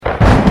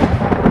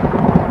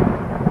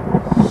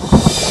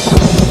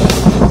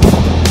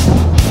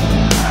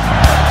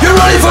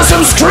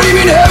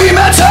Screaming heavy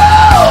metal!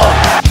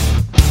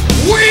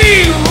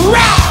 We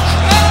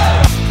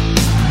rock!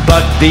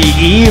 But the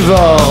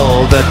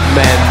evil that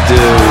men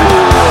do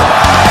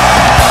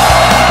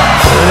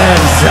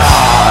lives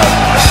on.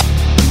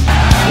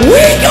 We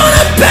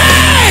gonna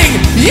bang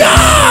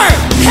your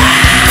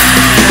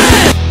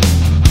head!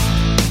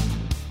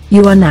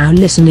 You are now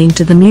listening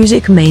to the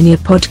Music Mania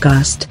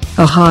podcast,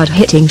 a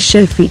hard-hitting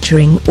show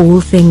featuring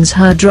all things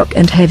hard rock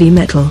and heavy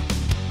metal.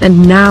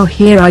 And now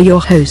here are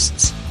your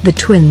hosts, the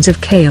Twins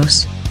of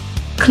Chaos,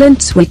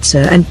 Clint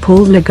Switzer and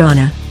Paul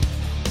Lagana.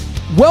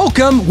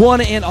 Welcome, one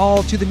and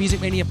all, to the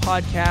Music Mania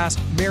podcast.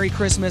 Merry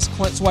Christmas,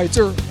 Clint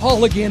Switzer, Paul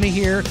Lagana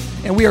here,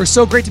 and we are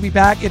so great to be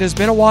back. It has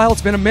been a while.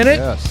 It's been a minute.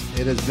 Yes,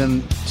 it has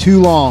been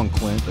too long,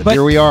 Clint, but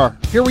here we are.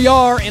 Here we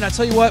are, and I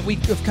tell you what, we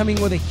are coming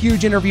with a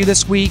huge interview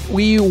this week.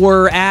 We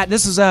were at,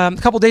 this is a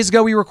couple days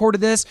ago we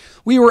recorded this,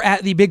 we were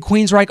at the big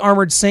Queensryche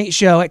Armored Saint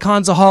show at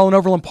Kansa Hall in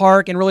Overland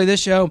Park, and really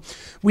this show,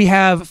 we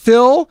have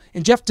Phil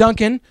and Jeff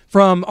Duncan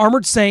from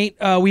Armored Saint.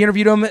 We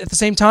interviewed them at the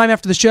same time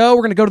after the show.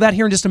 We're going to go to that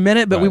here in just a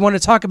minute, but we want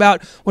to talk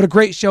about what a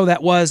great show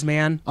that was,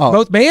 man. Oh,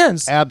 both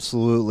bands.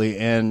 Absolutely,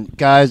 and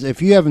guys,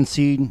 if you haven't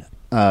seen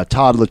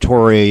Todd La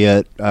Torre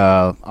yet,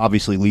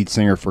 obviously lead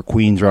singer for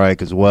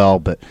Queensryche as well,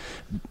 but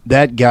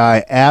that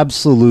guy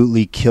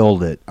absolutely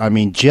killed it. I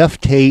mean, Jeff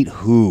Tate,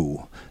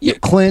 who? Yeah,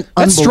 Clint,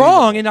 that's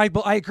strong, and I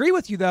agree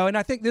with you, though, and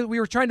I think that we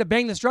were trying to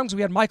bang this drum because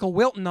we had Michael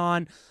Wilton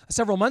on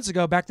several months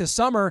ago, back this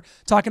summer,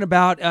 talking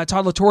about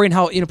Todd La Torre and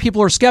how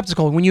people are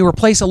skeptical. When you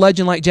replace a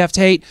legend like Jeff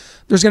Tate,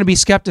 there's going to be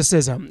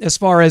skepticism as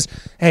far as,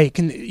 hey,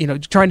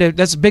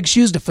 that's big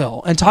shoes to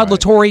fill, and Todd La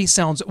Torre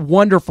sounds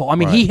wonderful. I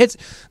mean, he hits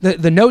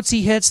the notes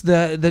he hits,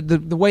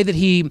 the way that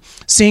he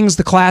sings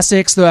the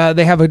classics.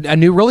 They have a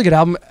new really good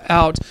album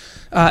out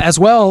as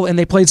well, and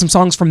they played some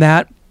songs from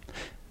that.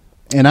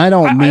 And I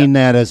don't mean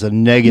that as a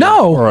negative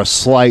or a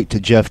slight to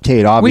Jeff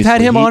Tate. Obviously, we've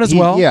had him on as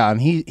well. Yeah, and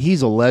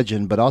he's a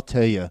legend. But I'll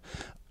tell you, I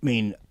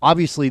mean,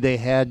 obviously they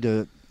had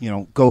to,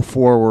 go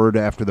forward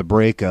after the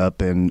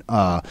breakup, and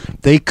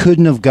they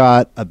couldn't have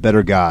got a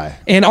better guy.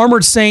 And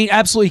Armored Saint,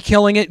 absolutely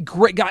killing it.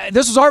 Great guy.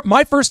 This was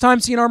my first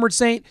time seeing Armored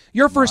Saint.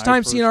 Your first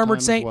time seeing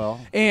Armored Saint,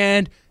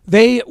 and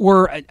they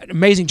were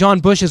amazing. John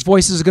Bush's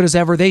voice is as good as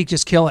ever. They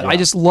just kill it. Yeah. I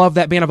just love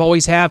that band. I've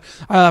always have.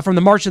 From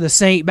the March of the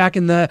Saint back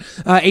in the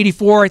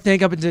 84, I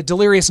think, up into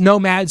Delirious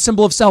Nomad,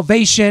 Symbol of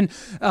Salvation,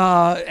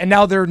 and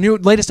now their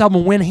latest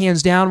album, Win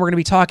Hands Down. We're going to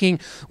be talking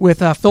with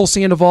Phil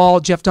Sandoval,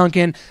 Jeff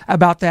Duncan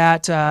about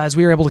that as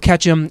we were able to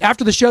catch them.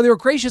 After the show, they were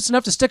gracious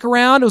enough to stick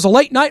around. It was a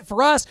late night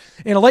for us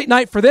and a late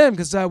night for them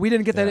because we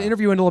didn't get that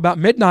interview until about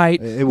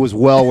midnight. It was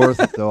well worth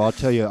it, though. I'll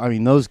tell you. I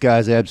mean, those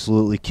guys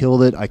absolutely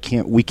killed it.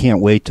 We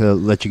can't wait to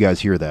let you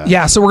guys hear that.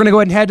 Yeah, so we're going to go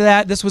ahead and head to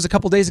that. This was a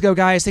couple days ago,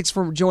 guys. Thanks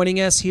for joining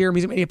us here,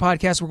 Music Mania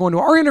Podcast. We're going to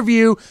our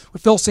interview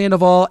with Phil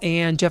Sandoval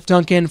and Jeff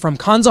Duncan from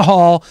Kansa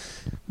Hall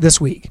this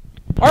week.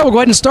 All right, we'll go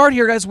ahead and start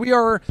here, guys. We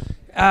are,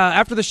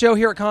 after the show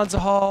here at Kansa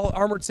Hall,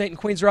 Armored Saint and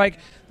Queensryche.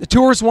 The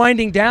tour's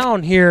winding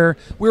down here.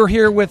 We were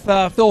here with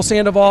Phil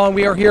Sandoval, and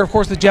we are here, of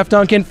course, with Jeff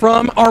Duncan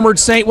from Armored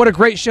Saint. What a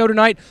great show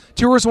tonight.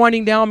 Tour's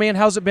winding down, man.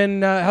 How's it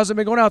been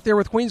going out there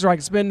with Queensryche?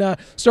 It's been,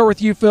 start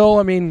with you, Phil.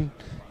 I mean,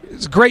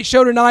 it's a great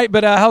show tonight,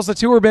 but how's the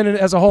tour been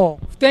as a whole?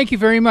 Thank you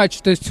very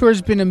much. The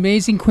tour's been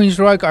amazing.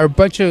 Queensryche are a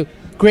bunch of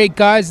great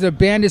guys. The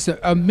band is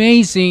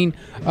amazing.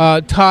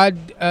 Todd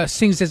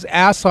sings his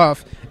ass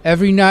off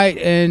every night,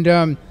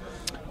 and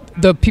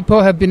the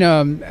people have been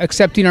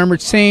accepting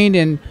Armored Saint,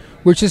 and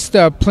we're just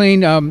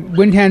playing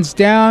Win Hands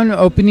Down,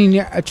 opening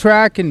a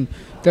track, and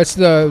that's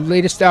the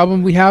latest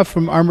album we have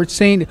from Armored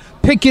Saint.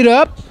 Pick it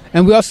up,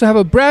 and we also have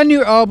a brand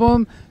new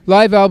album,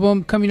 live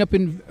album, coming up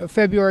in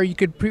February. You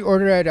could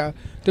pre-order at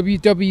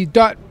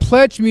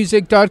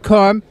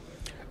www.pledgemusic.com.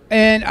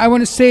 And I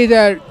want to say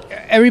that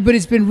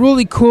everybody's been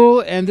really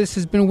cool, and this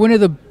has been one of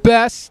the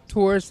best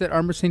tours that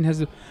Armored Saint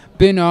has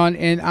been on,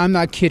 and I'm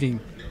not kidding.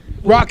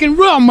 Rock and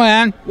roll,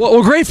 man.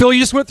 Well, great, Phil. You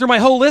just went through my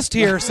whole list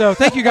here, so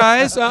thank you,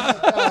 guys.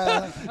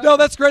 No,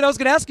 that's great. I was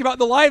going to ask you about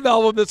the live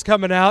album that's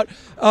coming out,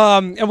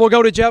 and we'll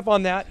go to Jeff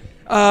on that.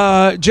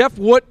 Jeff,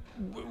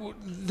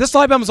 this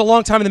live album is a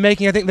long time in the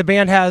making. I think the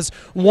band has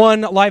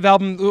one live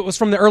album. It was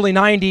from the early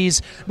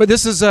 90s, but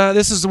this is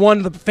the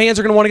one the fans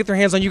are going to want to get their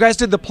hands on. You guys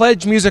did the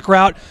Pledge Music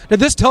route. Did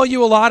this tell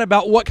you a lot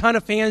about what kind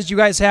of fans you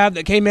guys have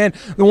that came in,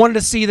 that wanted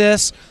to see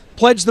this,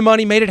 pledged the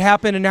money, made it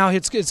happen, and now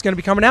it's going to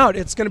be coming out?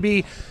 It's going to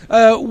be,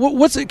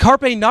 what's it,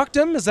 Carpe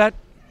Noctem? Is that?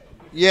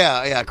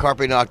 Yeah, Carpe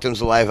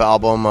Noctem's a live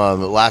album.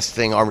 The last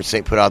thing Armored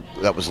Saint put out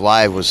that was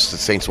live was the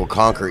Saints Will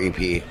Conquer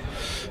EP.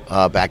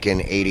 Back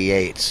in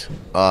 '88,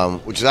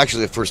 which is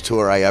actually the first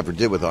tour I ever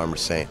did with Armored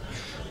Saint.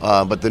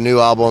 But the new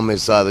album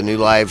is the new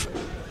live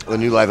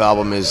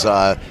album is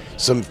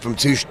some from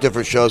two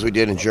different shows we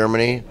did in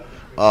Germany.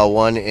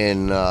 One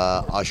in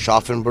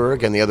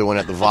Aschaffenburg and the other one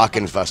at the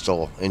Wacken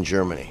Festival in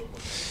Germany.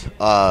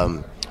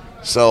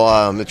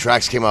 So the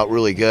tracks came out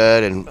really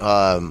good, and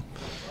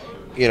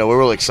we're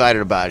really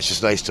excited about it. It's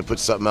just nice to put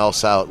something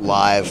else out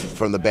live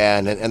from the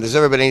band, and there's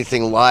never been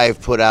anything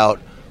live put out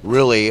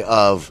really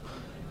of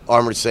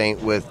Armored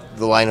Saint with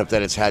the lineup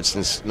that it's had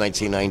since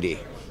 1990.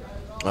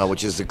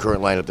 which is the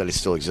current lineup that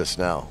still exists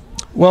now.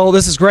 Well,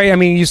 this is great. I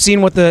mean, you've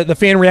seen what the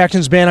fan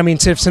reaction's been. I mean,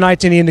 if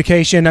tonight's any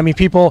indication, I mean,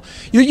 people,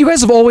 you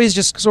guys have always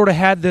just sort of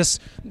had this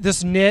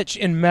niche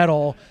in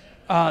metal,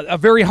 a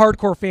very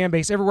hardcore fan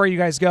base everywhere you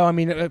guys go. I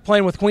mean,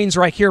 playing with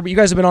Queensryche here, but you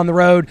guys have been on the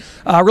road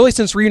really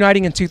since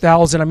reuniting in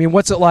 2000. I mean,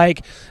 what's it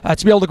like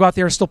to be able to go out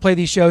there and still play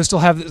these shows, still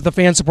have the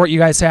fan support you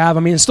guys have?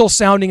 I mean, it's still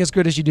sounding as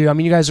good as you do. I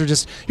mean, you guys are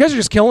just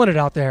killing it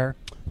out there.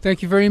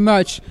 Thank you very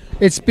much.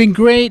 It's been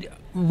great.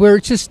 We're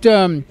just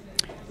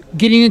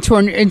getting into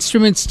our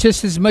instruments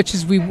just as much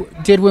as we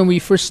did when we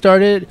first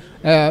started.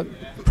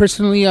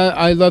 Personally,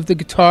 I love the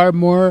guitar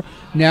more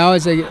now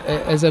as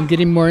I'm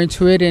getting more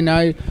into it, and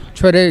I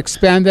try to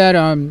expand that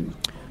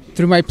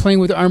through my playing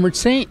with Armored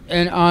Saint,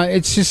 and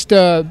it's just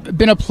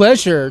been a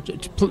pleasure.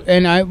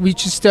 We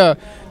just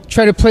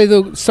try to play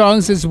the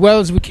songs as well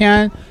as we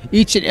can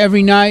each and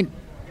every night,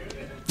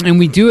 and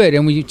we do it,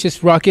 and we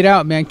just rock it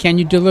out, man. Can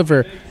you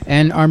deliver?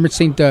 And Armored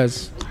Saint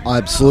does.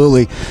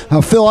 Absolutely.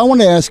 Phil, I want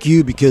to ask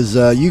you, because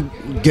you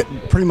get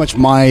pretty much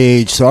my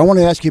age, so I want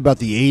to ask you about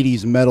the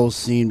 80s metal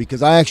scene,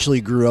 because I actually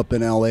grew up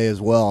in L.A.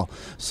 as well.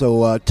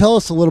 So tell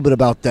us a little bit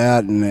about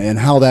that and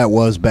how that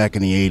was back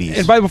in the 80s.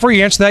 And before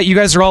you answer that, you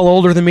guys are all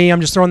older than me.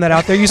 I'm just throwing that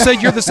out there. You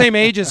said you're the same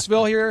age as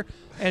Phil here,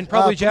 and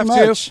probably Jeff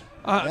too.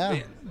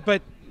 Yeah.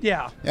 But,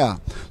 yeah. Yeah.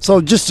 So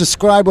just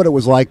describe what it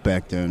was like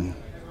back then.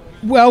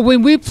 Well,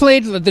 when we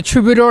played, the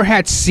Troubadour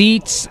had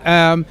seats,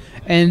 and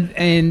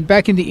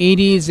back in the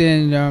 80s,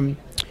 and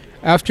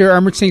after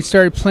Armored Saint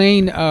started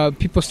playing,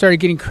 people started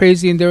getting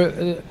crazy, and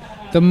the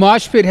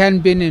mosh pit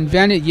hadn't been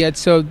invented yet,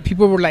 so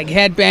people were like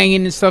headbanging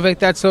and stuff like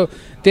that, so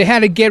they had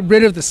to get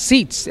rid of the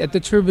seats at the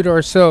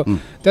Troubadour, so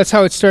that's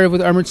how it started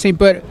with Armored Saint.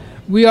 But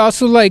we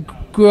also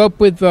grew up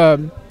with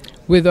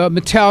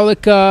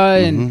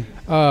Metallica, and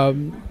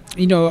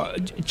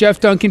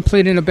Jeff Duncan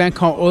played in a band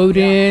called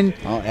Odin.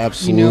 Oh,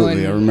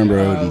 absolutely. I remember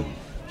Odin.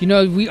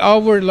 We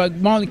all were like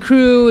Motley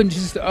Crue, and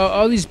just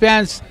all these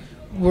bands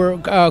were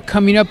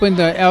coming up in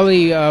the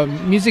LA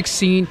music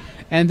scene,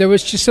 and there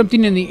was just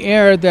something in the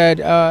air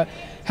that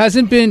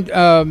hasn't been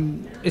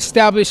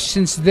established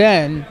since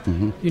then,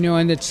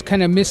 and it's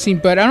kind of missing.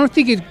 But I don't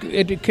think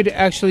it could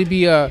actually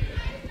be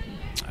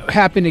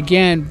happen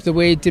again the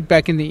way it did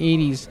back in the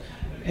 80s.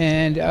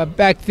 And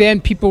back then,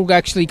 people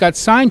actually got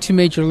signed to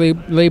major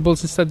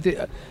labels and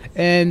stuff,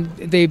 and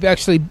they've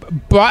actually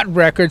bought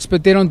records,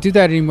 but they don't do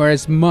that anymore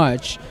as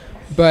much,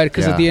 but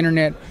because of the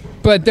internet.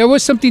 But there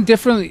was something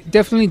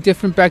definitely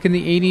different back in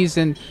the 80s,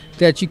 and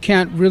that you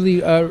can't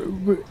really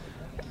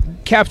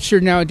capture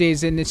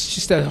nowadays, and it's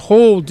just a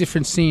whole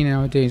different scene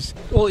nowadays.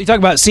 Well, you talk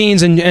about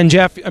scenes, and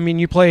Jeff, I mean,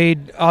 you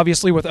played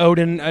obviously with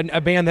Odin,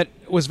 a band that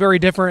was very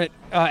different,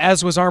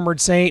 as was Armored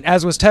Saint,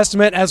 as was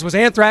Testament, as was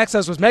Anthrax,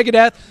 as was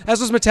Megadeth,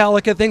 as was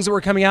Metallica, things that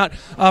were coming out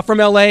from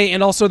LA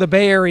and also the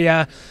Bay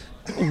Area.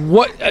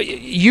 What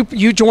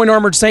you joined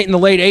Armored Saint in the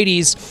late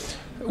 80s.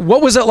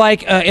 What was it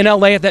like in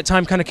LA at that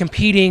time, kind of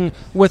competing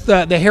with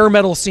the hair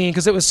metal scene?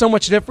 Because it was so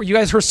much different. You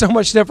guys were so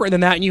much different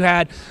than that. And you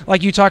had,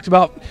 like you talked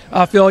about,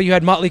 Phil, you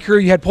had Motley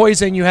Crue, you had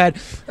Poison, you had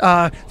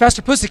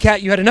Faster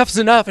Pussycat, you had Enough's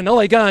Enough and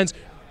LA Guns.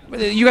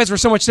 You guys were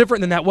so much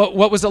different than that.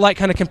 What was it like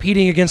kind of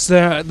competing against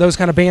those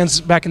kind of bands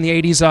back in the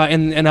 80s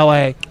in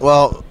LA?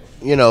 Well,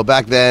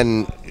 back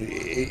then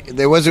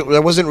there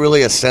wasn't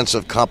really a sense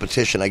of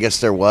competition. I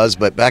guess there was,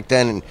 but back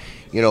then,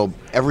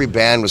 every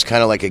band was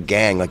kind of like a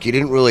gang. Like, you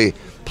didn't really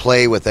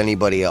play with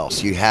anybody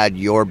else. You had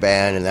your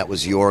band, and that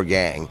was your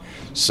gang.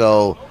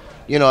 So,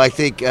 I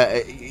think,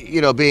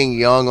 being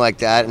young like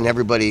that, and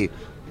everybody,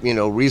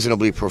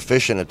 reasonably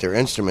proficient at their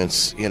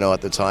instruments,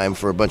 at the time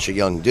for a bunch of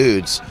young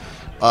dudes,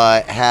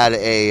 had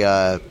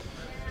a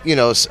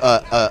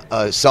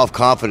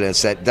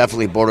self-confidence that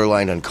definitely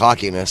borderlined on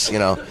cockiness,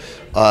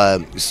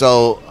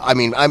 So, I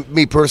mean,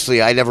 me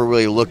personally, I never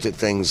really looked at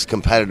things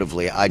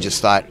competitively. I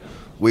just thought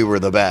we were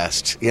the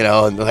best,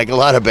 and like a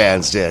lot of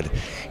bands did,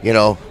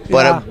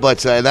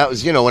 But and that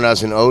was, when I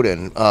was in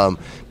Odin.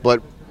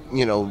 But,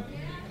 and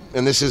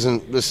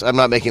I'm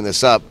not making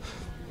this up.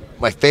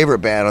 My favorite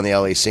band on the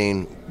LA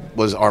scene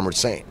was Armored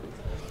Saint.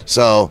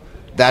 So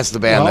that's the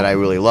band that I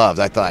really loved.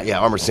 I thought,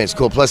 Armored Saint's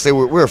cool. Plus, we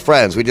were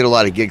friends. We did a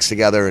lot of gigs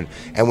together,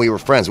 and we were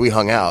friends. We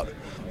hung out.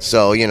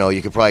 So,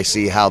 you could probably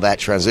see how that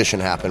transition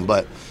happened.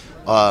 But,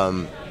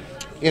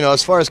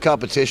 as far as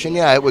competition,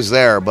 it was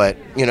there. But,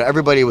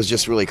 everybody was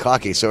just really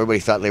cocky. So everybody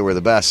thought they were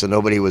the best. So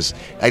nobody was,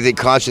 I think,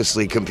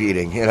 consciously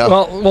competing,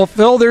 Well,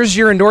 Phil, there's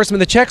your endorsement.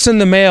 The check's in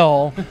the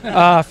mail,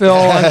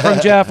 Phil, from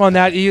Jeff on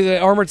that.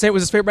 Armored Saint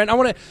was his favorite band. I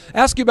want to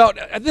ask you about,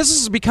 this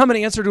has become an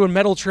answer to a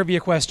metal trivia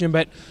question,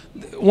 but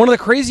one of the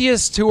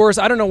craziest tours,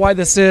 I don't know why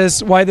this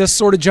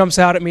sort of jumps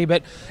out at me,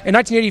 but in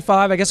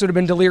 1985, I guess it would have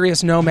been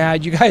Delirious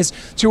Nomad. You guys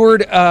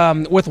toured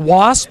with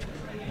Wasp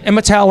and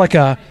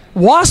Metallica.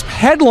 Wasp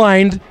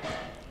headlined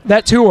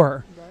that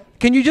tour.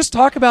 Can you just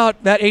talk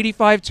about that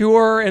 85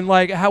 tour and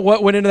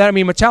what went into that? I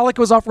mean, Metallica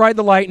was off Ride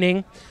the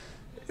Lightning.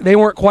 They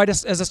weren't quite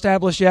as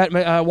established yet.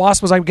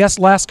 Wasp was, I guess,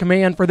 Last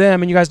Command for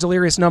them, and you guys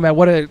Delirious Nomad.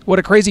 What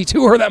a crazy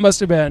tour that must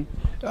have been.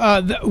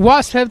 The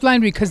Wasp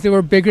headlined because they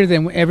were bigger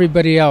than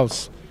everybody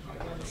else.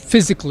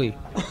 physically.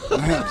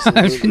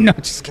 No,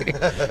 just kidding.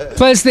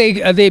 Plus,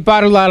 they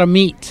bought a lot of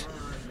meat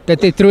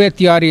that they threw at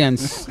the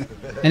audience,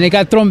 and they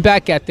got thrown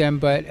back at them.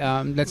 But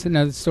that's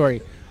another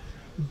story.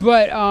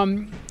 But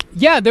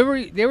yeah, they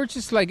were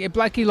just like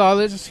Blackie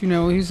Lawless. You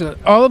know,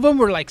 all of them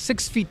were like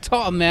 6 feet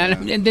tall,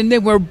 man, and then they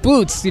wear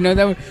boots. You know,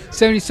 that were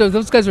 70. So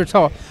those guys were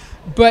tall.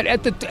 But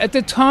at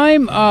the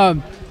time,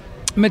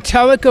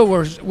 Metallica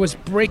was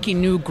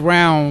breaking new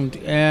ground,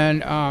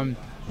 and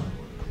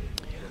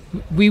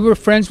we were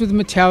friends with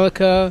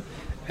Metallica,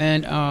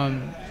 and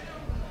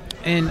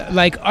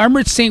like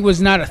Armored Saint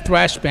was not a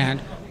thrash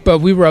band, but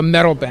we were a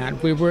metal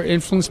band. We were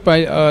influenced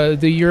by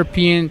the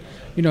European,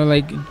 you know,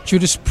 like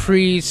Judas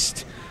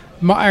Priest,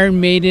 Iron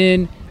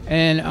Maiden,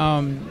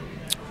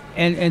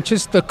 and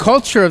just the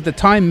culture of the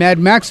time. Mad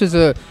Max was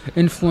a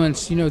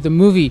influence, you know, the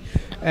movie,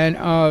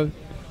 and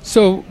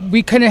so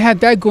we kind of had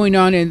that going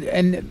on,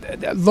 and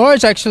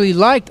Lars actually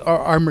liked our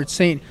Armored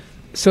Saint,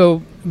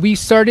 so we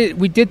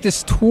did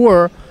this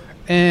tour,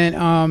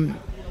 and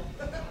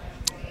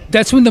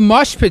that's when the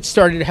mosh pit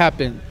started to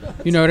happen.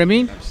 You know what I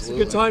mean? It's a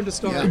good time to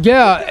start.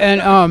 Yeah,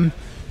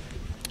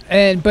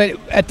 and but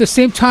at the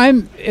same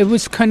time, it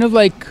was kind of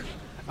like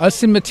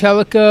us and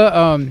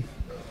Metallica.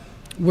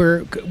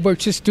 We're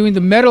just doing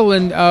the metal,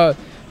 and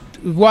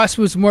Wasp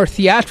was more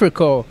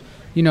theatrical.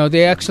 You know,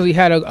 they actually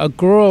had a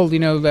girl, you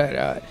know,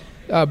 that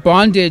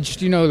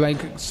bondaged, you know, like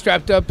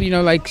strapped up, you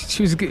know, like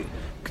she was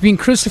being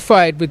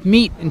crucified with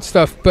meat and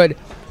stuff. But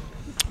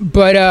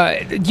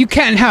you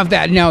can't have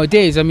that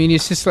nowadays. I mean,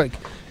 it's just like,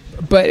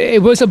 but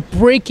it was a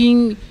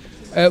breaking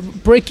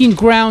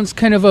grounds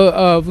kind of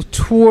a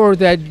tour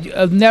that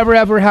never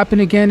ever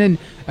happened again. And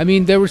I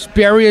mean, there was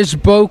barriers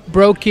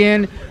broke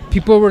in.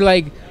 People were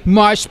like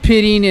mosh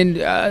pitting,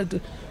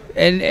 and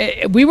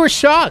we were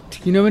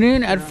shocked. You know what I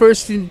mean? At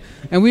first, and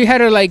we had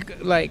to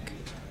like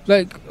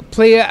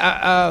play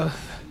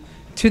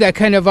to that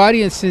kind of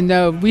audience,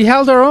 and we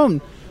held our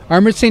own.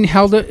 Armored Saint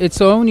held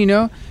its own, you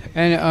know,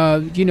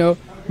 and you know,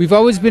 we've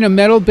always been a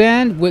metal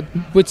band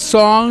with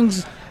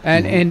songs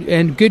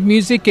and good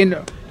music, and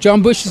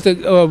John Bush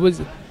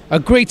was a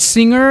great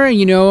singer,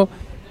 you know,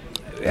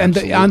 and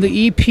on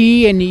the EP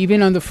and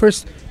even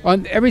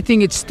on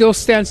everything, it still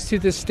stands to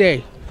this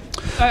day.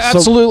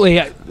 Absolutely.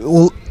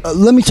 Well,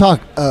 let me talk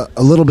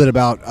a little bit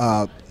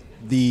about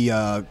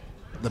the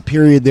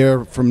period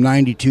there from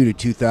 92 to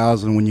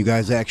 2000 when you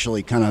guys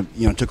actually kind of,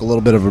 you know, took a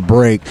little bit of a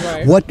break.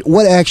 Right.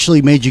 What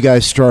actually made you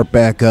guys start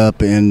back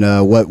up, and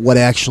what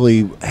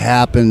actually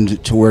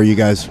happened to where you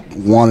guys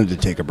wanted to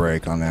take a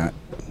break on that?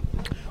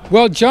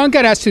 Well, John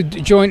got asked to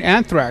join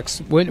Anthrax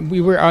when we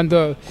were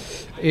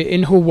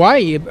in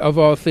Hawaii, of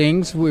all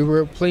things. We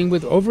were playing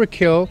with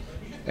Overkill,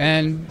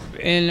 and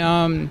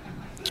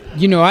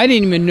you know, I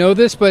didn't even know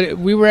this, but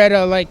we were at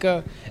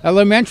a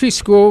elementary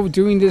school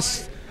doing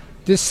this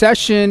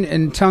session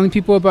and telling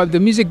people about the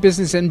music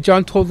business, and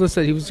John told us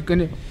that he was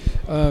going to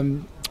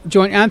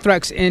join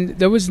Anthrax, and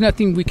there was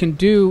nothing we can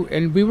do,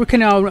 and we were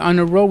kind of on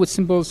a roll with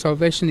Symbol of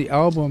Salvation, the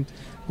album,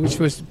 which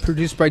was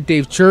produced by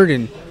Dave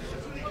Jordan.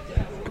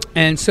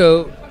 And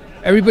so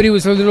everybody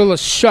was a little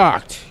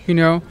shocked, you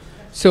know.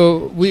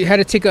 So we had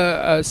to take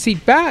a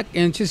seat back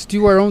and just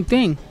do our own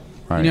thing,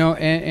 right. You know.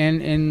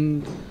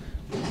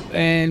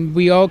 And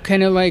we all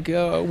kind of like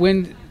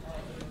went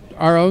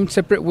our own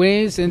separate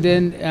ways. And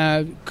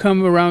then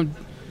come around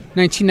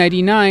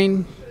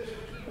 1999,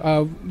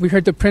 we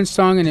heard the Prince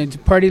song, and it's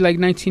Party Like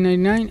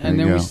 1999. And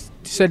then we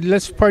said,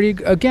 let's party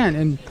again.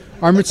 And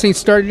Armored Saint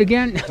started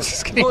again.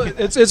 Just kidding. Well,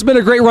 it's been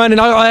a great run,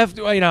 and I have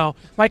to, you know,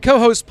 my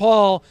co-host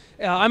Paul.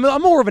 I'm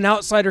more of an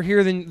outsider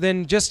here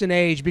than just an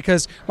age,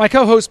 because my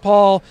co-host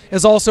Paul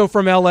is also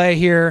from LA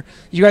here.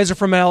 You guys are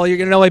from LA.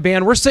 You're an LA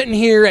band. We're sitting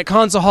here at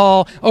Konza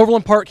Hall,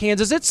 Overland Park,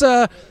 Kansas. It's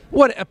a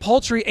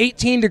paltry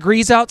 18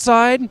 degrees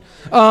outside.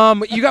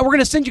 We're going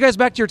to send you guys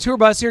back to your tour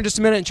bus here in just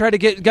a minute and try to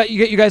get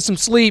you guys some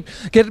sleep,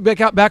 get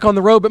back on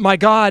the road. But my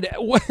God,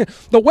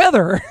 the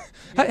weather.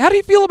 How do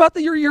you feel about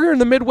you're in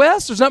the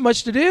Midwest? There's not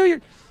much to do.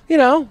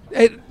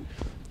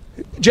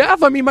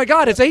 Jeff, I mean, my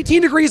God, it's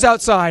 18 degrees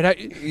outside.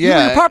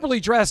 You're properly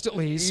dressed, at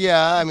least.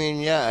 Yeah, I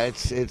mean,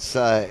 it's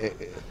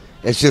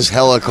just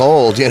hella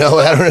cold, you know.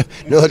 I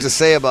don't know what to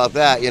say about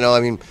that, you know. I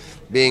mean,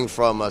 being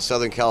from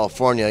Southern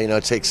California, you know,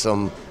 it takes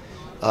some.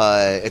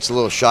 It's a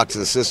little shock to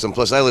the system.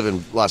 Plus, I live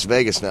in Las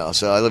Vegas now,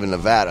 so I live in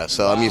Nevada,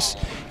 so I'm used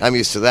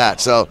to that.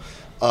 So,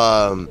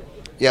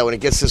 yeah, when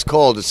it gets this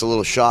cold, it's a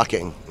little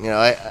shocking. You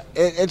know,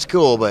 it's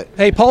cool, but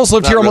hey, Paul's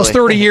lived here almost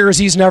 30 years.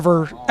 He's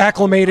never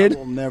acclimated.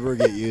 I'll never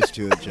get used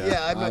to it, Jeff.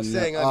 Yeah, I'm not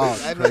saying I'm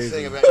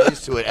not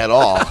used to it at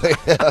all.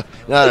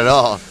 Not at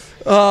all.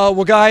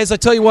 Well, guys, I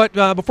tell you what.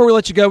 Before we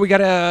let you go, we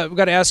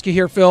gotta ask you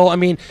here, Phil. I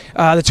mean,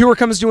 the tour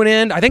comes to an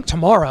end. I think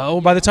tomorrow.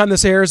 By the time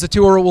this airs, the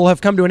tour will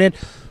have come to an end.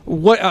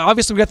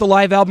 Obviously, we got the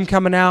live album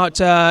coming out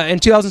in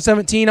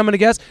 2017. I'm going to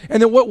guess. And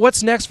then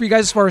what's next for you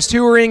guys as far as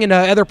touring and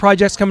other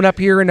projects coming up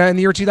here in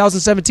the year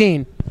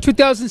 2017?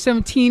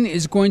 2017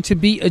 is going to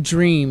be a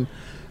dream,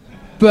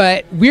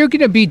 but we're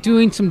going to be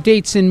doing some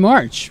dates in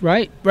March,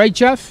 right? Right,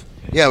 Jeff?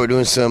 Yeah, we're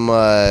doing some.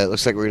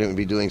 Looks like we're going to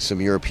be doing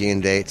some European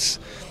dates.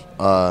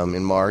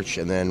 in March,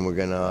 and then we're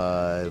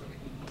gonna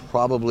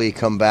probably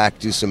come back,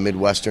 do some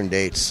Midwestern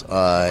dates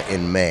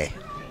in May.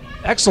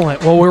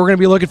 Excellent. Well, we're going to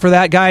be looking for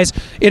that, guys.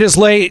 It is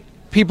late.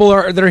 People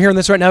that are hearing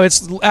this right now,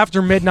 it's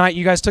after midnight.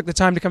 You guys took the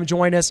time to come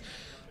join us.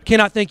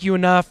 Cannot thank you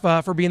enough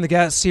for being the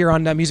guests here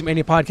on Music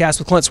Mania Podcast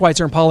with Clint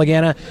Schweitzer and Paul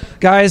Lagana.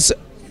 Guys,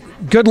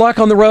 good luck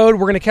on the road.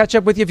 We're going to catch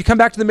up with you. If you come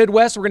back to the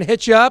Midwest, we're going to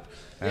hit you up.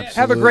 Absolutely.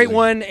 Have a great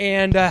one,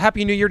 and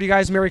Happy New Year to you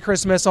guys. Merry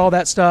Christmas, all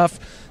that stuff.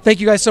 Thank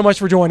you guys so much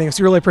for joining us.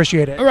 We really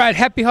appreciate it. All right,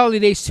 happy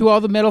holidays to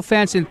all the metal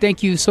fans, and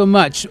thank you so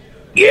much.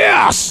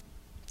 Yes!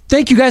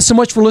 Thank you guys so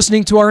much for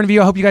listening to our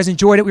interview. I hope you guys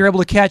enjoyed it. We were able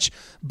to catch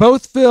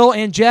both Phil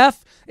and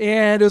Jeff,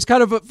 and it was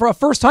kind of a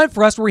first time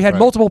for us where we had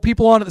multiple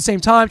people on at the same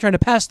time trying to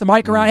pass the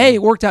mic around. Hey,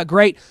 it worked out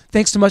great.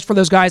 Thanks so much for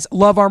those guys.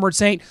 Love Armored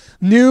Saint.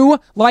 New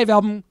live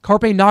album,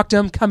 Carpe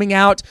Noctem, coming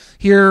out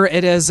here.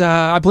 It is,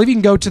 I believe you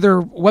can go to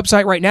their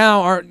website right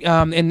now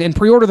and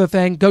pre-order the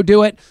thing. Go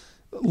do it.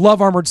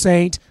 Love Armored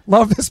Saint.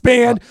 Love this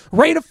band.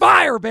 Rain of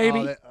Fire,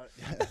 baby.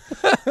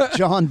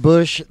 John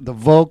Bush, the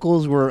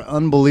vocals were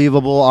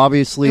unbelievable.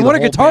 Obviously, and what a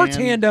whole guitar band.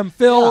 tandem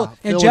Phil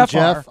and Jeff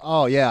are.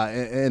 Oh yeah,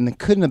 and they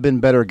couldn't have been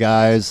better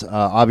guys.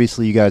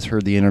 Obviously, you guys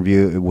heard the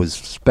interview; it was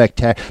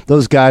spectacular.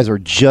 Those guys are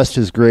just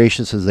as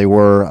gracious as they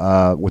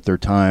were with their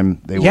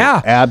time. They were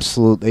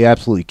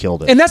absolutely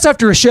killed it. And that's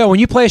after a show. When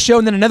you play a show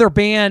and then another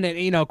band,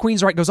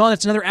 Queensryche goes on.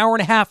 It's another hour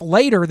and a half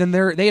later than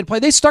they had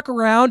played. They stuck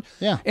around,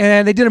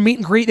 and they did a meet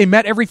and greet. They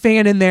met every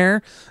fan in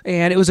there,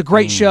 and it was a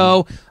great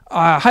show.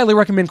 Highly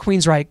recommend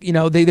Queensryche.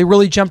 They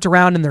really jumped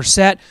around in their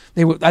set.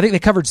 I think they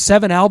covered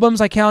 7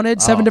 albums. I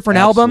counted 7 different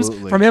albums,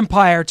 from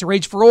Empire to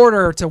Rage for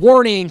Order to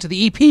Warning to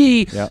the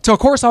EP to, of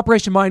course,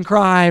 Operation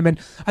Mindcrime, and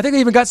I think they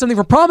even got something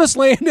from Promised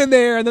Land in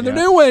there, and then their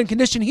new one,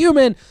 Condition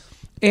Human,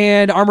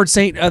 and Armored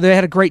Saint. They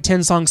had a great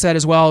 10-song set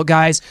as well,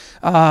 guys.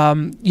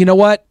 You know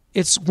what?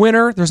 It's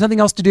winter. There's nothing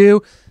else to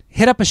do.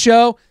 Hit up a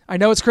show. I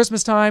know it's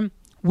Christmas time.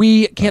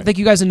 We can't thank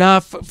you guys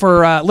enough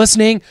for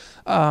listening.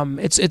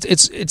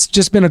 It's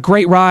just been a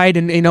great ride,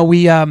 and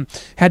we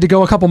had to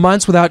go a couple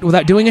months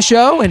without doing a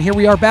show, and here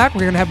we are back.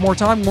 We're gonna have more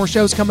time, more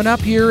shows coming up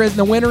here in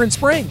the winter and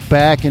spring.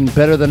 Back and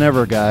better than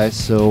ever, guys.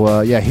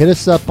 So hit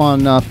us up on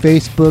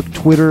Facebook,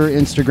 Twitter,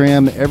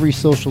 Instagram, every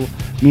social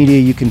media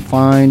you can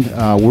find.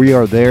 We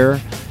are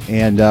there.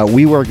 And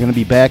we were going to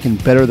be back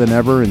and better than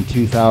ever in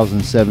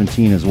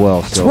 2017 as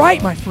well. That's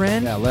right, my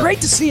friend.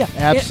 Great to see you.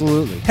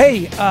 Absolutely.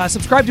 Hey,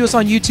 subscribe to us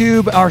on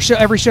YouTube.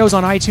 Every show's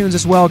on iTunes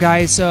as well,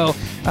 guys. So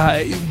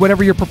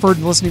whatever your preferred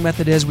listening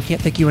method is, we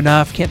can't thank you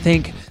enough. Can't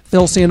thank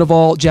Phil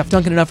Sandoval, Jeff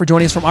Duncan enough for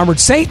joining us from Armored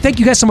Saint. Thank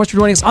you guys so much for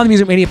joining us on the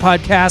Music Mania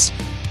Podcast.